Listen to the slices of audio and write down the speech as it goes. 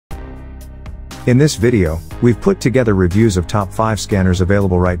In this video, we've put together reviews of top 5 scanners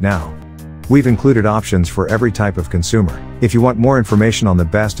available right now. We've included options for every type of consumer. If you want more information on the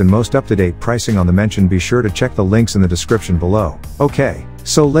best and most up-to-date pricing on the mention, be sure to check the links in the description below. Okay,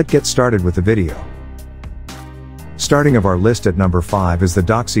 so let's get started with the video. Starting of our list at number 5 is the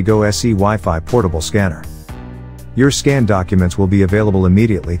Doxie Go SE Wi-Fi portable scanner. Your scanned documents will be available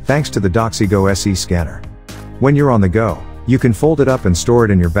immediately thanks to the Doxie Go SE scanner. When you're on the go, you can fold it up and store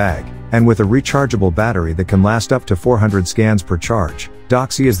it in your bag, and with a rechargeable battery that can last up to 400 scans per charge,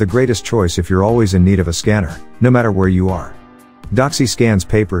 Doxie is the greatest choice if you're always in need of a scanner, no matter where you are. Doxie scans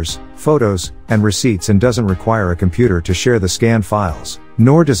papers, photos, and receipts and doesn't require a computer to share the scanned files,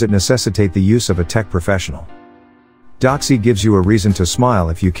 nor does it necessitate the use of a tech professional. Doxie gives you a reason to smile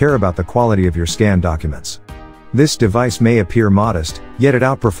if you care about the quality of your scanned documents. This device may appear modest, yet it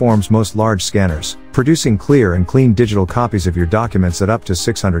outperforms most large scanners, producing clear and clean digital copies of your documents at up to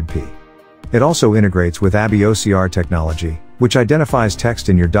 600p. It also integrates with ABI OCR technology, which identifies text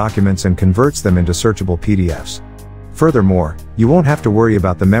in your documents and converts them into searchable PDFs. Furthermore, you won't have to worry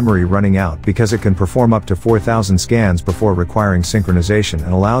about the memory running out because it can perform up to 4,000 scans before requiring synchronization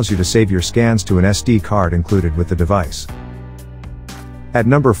and allows you to save your scans to an SD card included with the device. At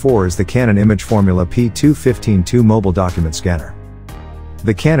number 4 is the Canon imageFORMULA P215-2 Mobile Document Scanner.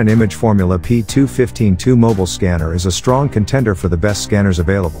 The Canon imageFORMULA P215-2 Mobile Scanner is a strong contender for the best scanners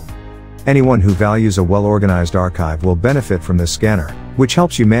available. Anyone who values a well-organized archive will benefit from this scanner, which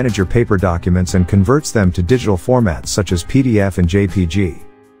helps you manage your paper documents and converts them to digital formats such as PDF and JPG.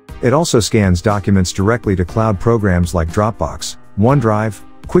 It also scans documents directly to cloud programs like Dropbox, OneDrive,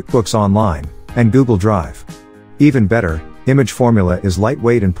 QuickBooks Online, and Google Drive. Even better, imageFORMULA is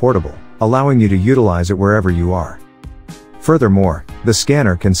lightweight and portable, allowing you to utilize it wherever you are. Furthermore, the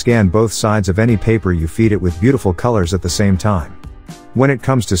scanner can scan both sides of any paper you feed it with beautiful colors at the same time. When it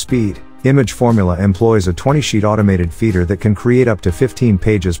comes to speed, imageFORMULA employs a 20-sheet automated feeder that can create up to 15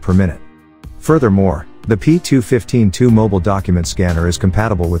 pages per minute. Furthermore, the P215-2 mobile document scanner is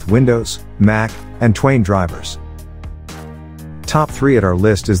compatible with Windows, Mac, and Twain drivers. Top 3 at our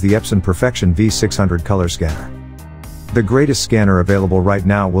list is the Epson Perfection V600 color scanner. The greatest scanner available right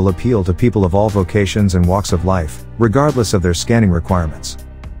now will appeal to people of all vocations and walks of life, regardless of their scanning requirements.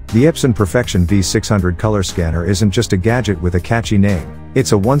 The Epson Perfection V600 color scanner isn't just a gadget with a catchy name,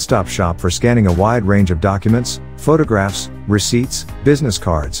 it's a one-stop shop for scanning a wide range of documents, photographs, receipts, business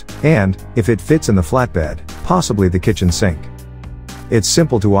cards, and, if it fits in the flatbed, possibly the kitchen sink. It's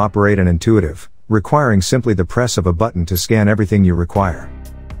simple to operate and intuitive, requiring simply the press of a button to scan everything you require.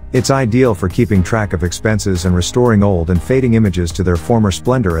 It's ideal for keeping track of expenses and restoring old and fading images to their former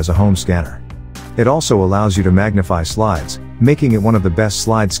splendor as a home scanner. It also allows you to magnify slides, making it one of the best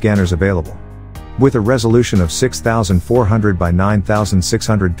slide scanners available. With a resolution of 6400 by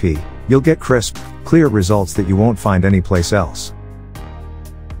 9600p, you'll get crisp, clear results that you won't find anyplace else.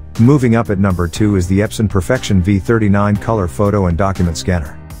 Moving up at number 2 is the Epson Perfection V39 Color Photo and Document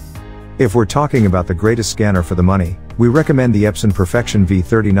Scanner. If we're talking about the greatest scanner for the money, we recommend the Epson Perfection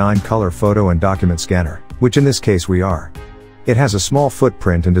V39 Color Photo and Document Scanner, which in this case we are. It has a small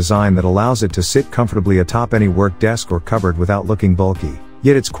footprint and design that allows it to sit comfortably atop any work desk or cupboard without looking bulky,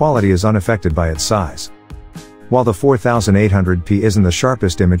 yet its quality is unaffected by its size. While the 4800p isn't the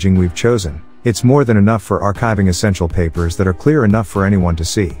sharpest imaging we've chosen, it's more than enough for archiving essential papers that are clear enough for anyone to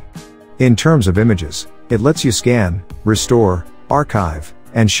see. In terms of images, it lets you scan, restore, archive,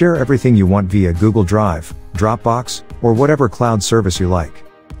 and share everything you want via Google Drive, Dropbox, or whatever cloud service you like.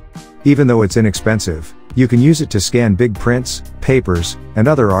 Even though it's inexpensive, you can use it to scan big prints, papers, and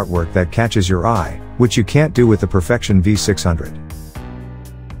other artwork that catches your eye, which you can't do with the Perfection V600.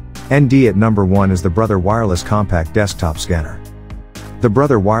 ND at number 1 is the Brother Wireless Compact Desktop Scanner. The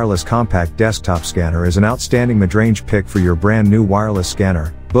Brother Wireless Compact Desktop Scanner is an outstanding mid-range pick for your brand new wireless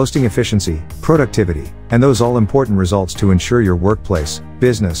scanner, boasting efficiency, productivity, and those all-important results to ensure your workplace,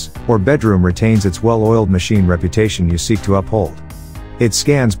 business, or bedroom retains its well-oiled machine reputation you seek to uphold. It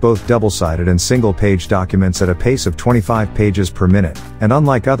scans both double-sided and single-page documents at a pace of 25 pages per minute, and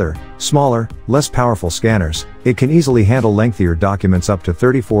unlike other, smaller, less powerful scanners, it can easily handle lengthier documents up to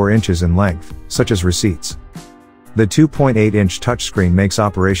 34 inches in length, such as receipts. The 2.8-inch touchscreen makes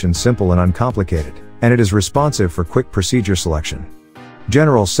operation simple and uncomplicated, and it is responsive for quick procedure selection.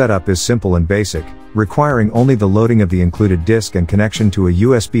 General setup is simple and basic, requiring only the loading of the included disk and connection to a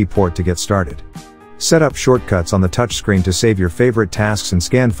USB port to get started. Set up shortcuts on the touchscreen to save your favorite tasks and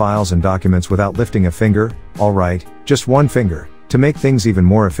scan files and documents without lifting a finger, alright, just one finger, to make things even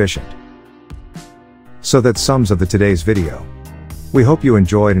more efficient. So that sums up today's video. We hope you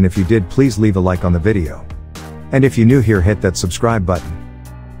enjoyed, and if you did, please leave a like on the video. And if you're new here, hit that subscribe button.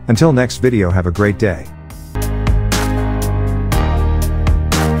 Until next video, have a great day.